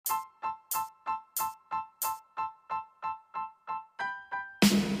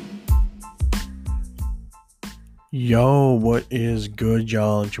Yo, what is good,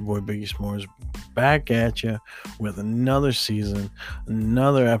 y'all? It's your boy Biggie S'mores back at you with another season,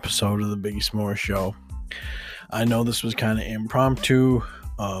 another episode of the Biggie S'mores Show. I know this was kind of impromptu.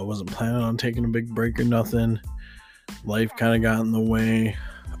 Wasn't planning on taking a big break or nothing. Life kind of got in the way.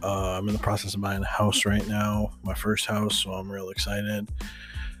 I'm in the process of buying a house right now, my first house, so I'm real excited.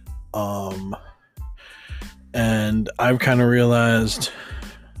 And I've kind of realized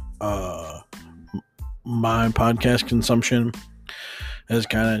my podcast consumption has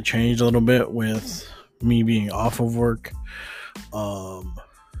kind of changed a little bit with me being off of work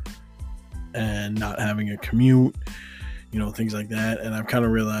and not having a commute, things like that. And I've kind of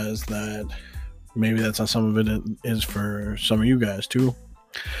realized that maybe that's how some of it is for some of you guys too.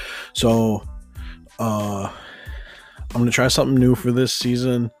 So I'm going to try something new for this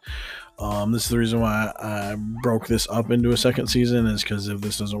season. This is the reason why I broke this up into a second season, is because if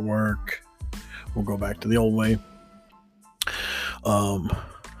this doesn't work, we'll go back to the old way.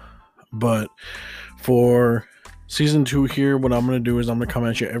 But for season 2 here, what I'm going to do is I'm going to come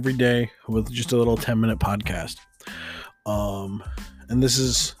at you every day with just a little 10-minute podcast. And this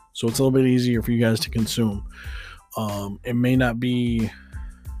is, so it's a little bit easier for you guys to consume. It may not be,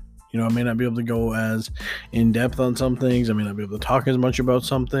 I may not be able to go as in depth on some things. I may not be able to talk as much about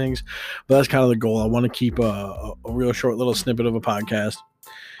some things, but that's kind of the goal. I want to keep a real short little snippet of a podcast.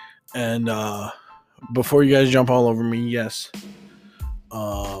 And before you guys jump all over me, yes,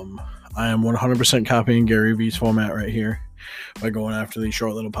 I am 100% copying Gary Vee's format right here by going after these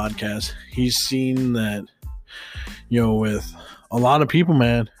short little podcasts. He's seen that, with a lot of people,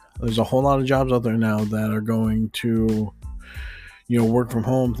 man, there's a whole lot of jobs out there now that are going to, work from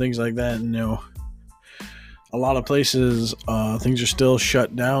home, things like that. And, a lot of places, things are still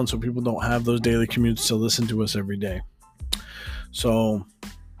shut down, so people don't have those daily commutes to listen to us every day. So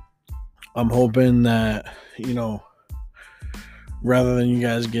I'm hoping that, rather than you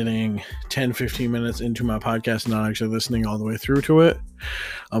guys getting 10-15 minutes into my podcast and not actually listening all the way through to it,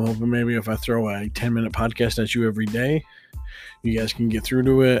 I'm hoping maybe if I throw a 10-minute podcast at you every day, you guys can get through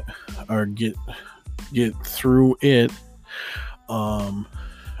to it, or get through it. And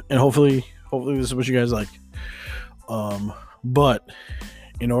hopefully this is what you guys like. But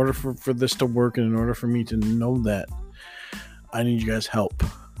in order for this to work, and in order for me to know that, I need you guys' help.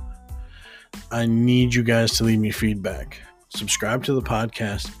 I need you guys to leave me feedback. Subscribe to the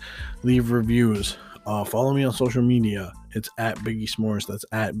podcast. Leave reviews. Follow me on social media. It's at Biggie S'mores. That's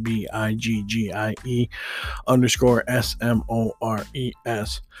at BIGGIE _SMORES.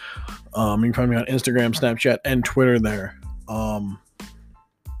 You can find me on Instagram, Snapchat, and Twitter there.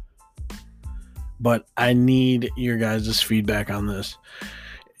 But I need your guys' feedback on this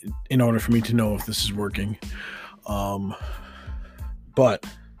in order for me to know if this is working. But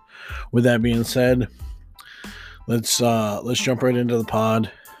with that being said, let's jump right into the pod.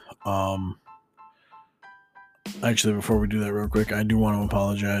 Actually, before we do that real quick, I do want to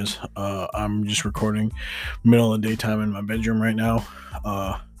apologize. I'm just recording middle of the daytime in my bedroom right now.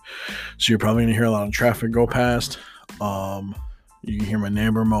 So you're probably going to hear a lot of traffic go past. You can hear my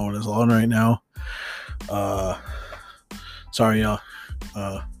neighbor mowing his lawn right now. Sorry, y'all.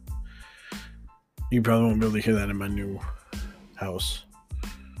 You probably won't be able to hear that in my new house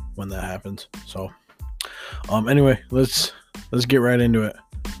when that happens. So, anyway, let's get right into it.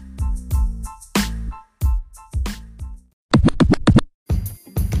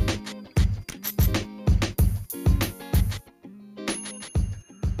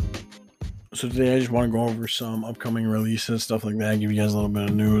 So today I just want to go over some upcoming releases, stuff like that, give you guys a little bit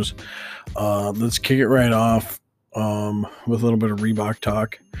of news. Let's kick it right off with a little bit of Reebok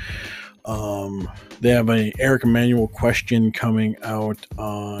talk. They have a Eric Emanuel question coming out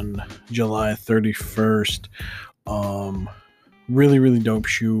on July 31st. Really, really dope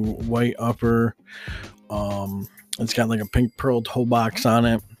shoe. White upper. It's got like a pink pearl toe box on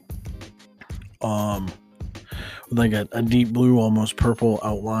it. With like a deep blue, almost purple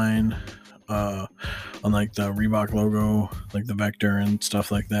outline. On like the Reebok logo, like the vector and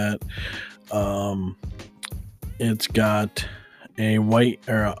stuff like that. It's got a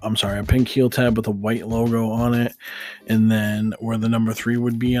pink heel tab with a white logo on it, and then where the number 3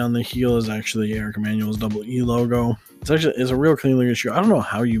 would be on the heel is actually Eric Emanuel's double E logo. It's a real clean looking shoe. I don't know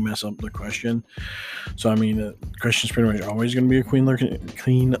how you mess up the question. So I mean, the question's pretty much always going to be a clean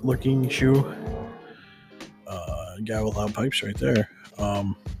looking shoe. Guy without pipes right there.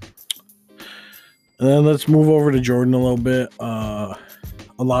 And then let's move over to Jordan a little bit. A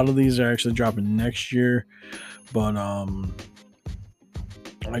lot of these are actually dropping next year, but I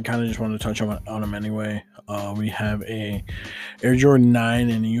kind of just want to touch on them anyway. We have a Air Jordan 9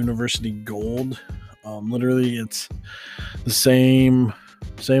 in a University Gold. Literally, it's the same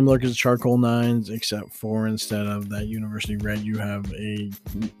look as charcoal 9s, except for instead of that university red, you have a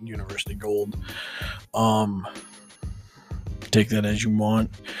university gold. Take that as you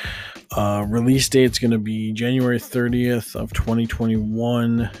want. Release date's going to be January 30th of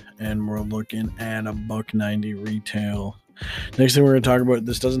 2021, and we're looking at $190 retail. Next thing we're going to talk about,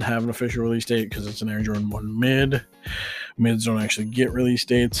 this doesn't have an official release date because it's an Air Jordan 1 mid. Mids don't actually get release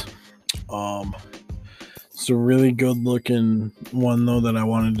dates. It's a really good looking one though that I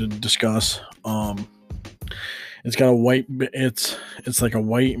wanted to discuss. It's got a white, it's like a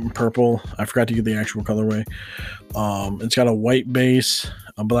white and purple. I forgot to get the actual colorway. It's got a white base,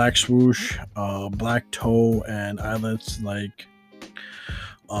 a black swoosh, black toe, and eyelets like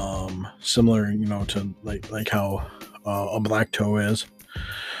similar, to like how a black toe is.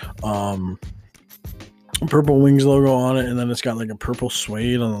 Purple wings logo on it, and then it's got like a purple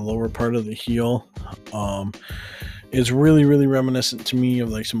suede on the lower part of the heel. It's really, really reminiscent to me of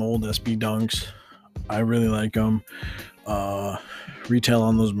like some old SB dunks. I really like them. Retail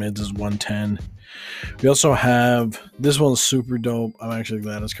on those mids is $110. We also have, this one's super dope. I'm actually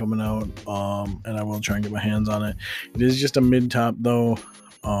glad it's coming out, and I will try and get my hands on it. It is just a mid top though,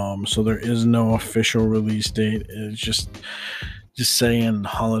 so there is no official release date. It's just saying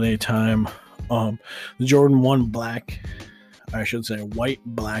holiday time. The Jordan 1 black, I should say white,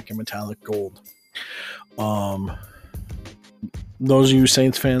 black, and metallic gold. Those of you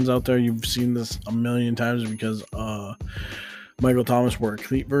Saints fans out there, you've seen this a million times because Michael Thomas wore a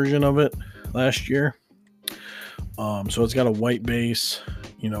cleat version of it last year. So it's got a white base.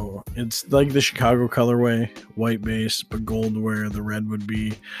 It's like the Chicago colorway, white base, but gold where the red would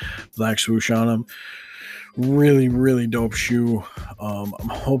be, black swoosh on them. Really, really dope shoe. I'm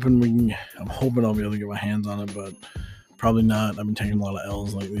hoping I'll be able to get my hands on it, but probably not. I've been taking a lot of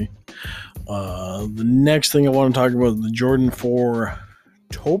L's lately. The next thing I want to talk about is the Jordan 4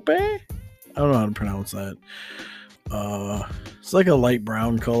 Taupe. I don't know how to pronounce that. It's like a light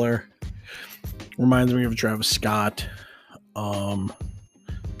brown color. Reminds me of Travis Scott. And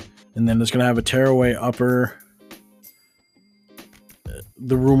then it's gonna have a tearaway upper.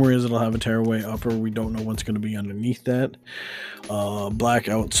 The rumor is it'll have a tearaway upper. We don't know what's going to be underneath that. Black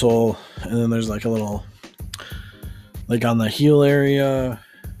outsole. And then there's like a little, like on the heel area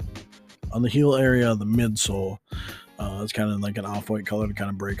of the midsole. It's kind of like an off-white color to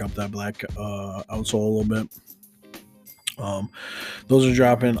kind of break up that black outsole a little bit. Those are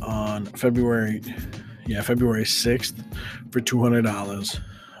dropping on February 6th for $200.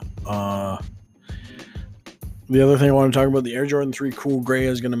 The other thing I want to talk about, the Air Jordan 3 Cool Gray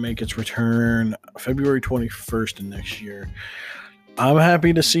is going to make its return February 21st of next year. I'm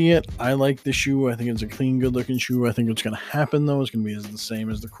happy to see it. I like the shoe. I think it's a clean, good-looking shoe. I think what's going to happen, though, is going to be the same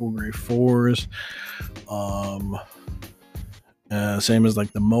as the Cool Gray 4s. Same as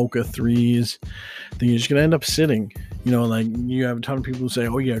like the Mocha 3s. I think you're just going to end up sitting. Like you have a ton of people who say,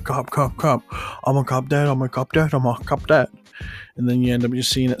 oh yeah, cop. I'm going to cop that. And then you end up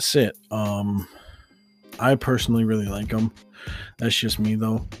just seeing it sit. I personally really like them. That's just me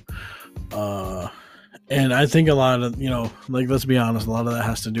though. And I think a lot of, let's be honest, a lot of that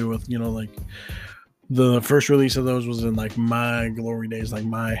has to do with, like the first release of those was in like my glory days, like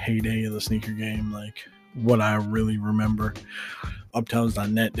my heyday of the sneaker game, like what I really remember.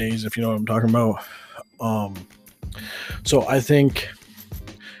 Uptowns.net days, if you know what I'm talking about. So I think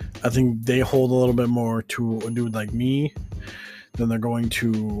they hold a little bit more to a dude like me than they're going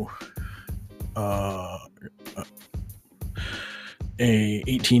to a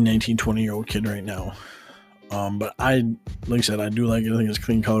 18, 19, 20-year-old kid right now. But like I said, I do like it. I think it's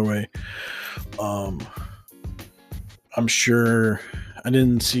clean colorway. I'm sure I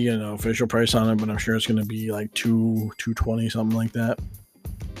didn't see an official price on it, but I'm sure it's going to be like $220, something like that.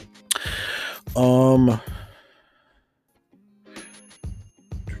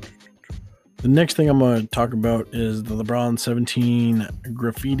 The next thing I'm going to talk about is the LeBron 17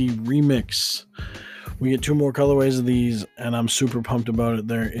 Graffiti Remix. We get two more colorways of these, and I'm super pumped about it.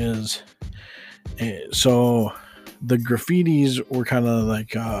 There is so the graffitis were kind of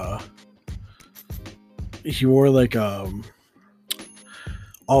like he wore like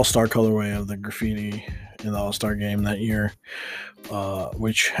all-star colorway of the graffiti in the all-star game that year,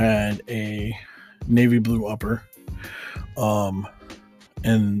 which had a navy blue upper.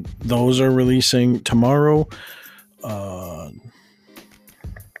 And those are releasing tomorrow,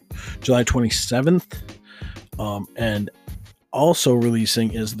 July 27th. And also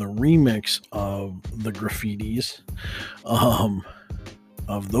releasing is the remix of the graffitis,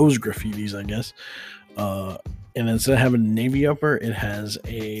 of those graffitis, I guess. And instead of having a navy upper, it has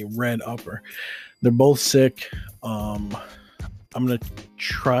a red upper. They're both sick. I'm gonna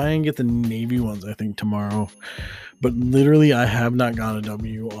try and get the Navy ones, I think, tomorrow. But literally, I have not got a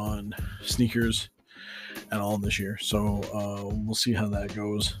W on sneakers at all this year. So we'll see how that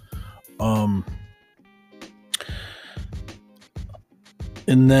goes.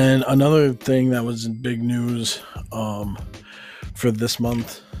 And then another thing that was in big news for this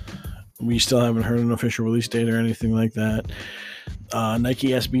month, we still haven't heard an official release date or anything like that. Nike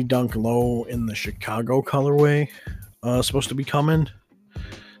SB Dunk Low in the Chicago colorway supposed to be coming.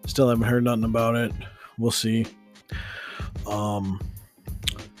 Still haven't heard nothing about it. We'll see.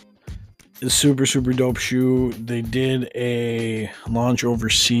 It's super dope shoe. They did a launch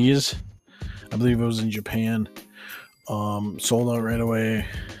overseas. I believe it was in Japan. Sold out right away,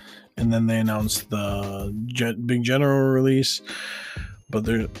 and then they announced the big general release. But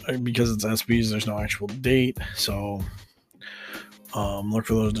because it's SBs, there's no actual date. So look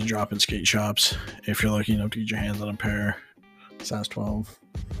for those to drop in skate shops. If you're lucky enough to get your hands on a pair, size 12,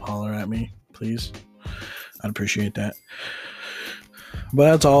 holler at me, please. I'd appreciate that.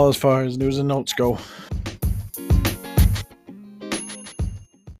 But that's all as far as news and notes go.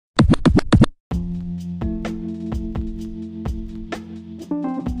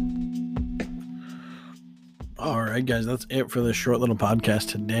 All right, guys, that's it for this short little podcast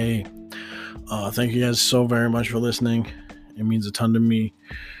today. Thank you guys so very much for listening. It means a ton to me.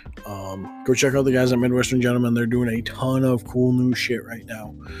 Go check out the guys at Midwestern Gentlemen. They're doing a ton of cool new shit right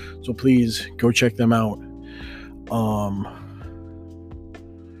now. So please go check them out.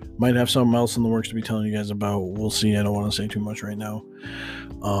 Might have something else in the works to be telling you guys about. We'll see. I don't want to say too much right now.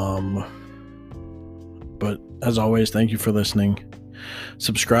 But as always, thank you for listening.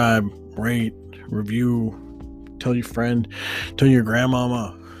 Subscribe, rate, review, tell your friend, tell your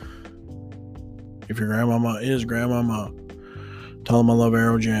grandmama. If your grandmama is grandmama, tell them I love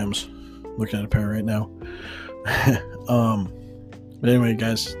Aero Jams. Looking at a pair right now. But anyway,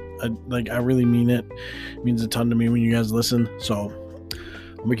 guys, I really mean it. It means a ton to me when you guys listen. So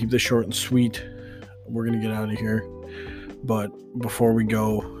I'm gonna keep this short and sweet. We're gonna get out of here. But before we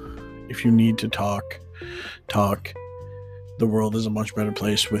go, if you need to talk. The world is a much better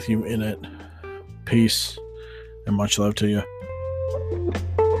place with you in it. Peace and much love to you.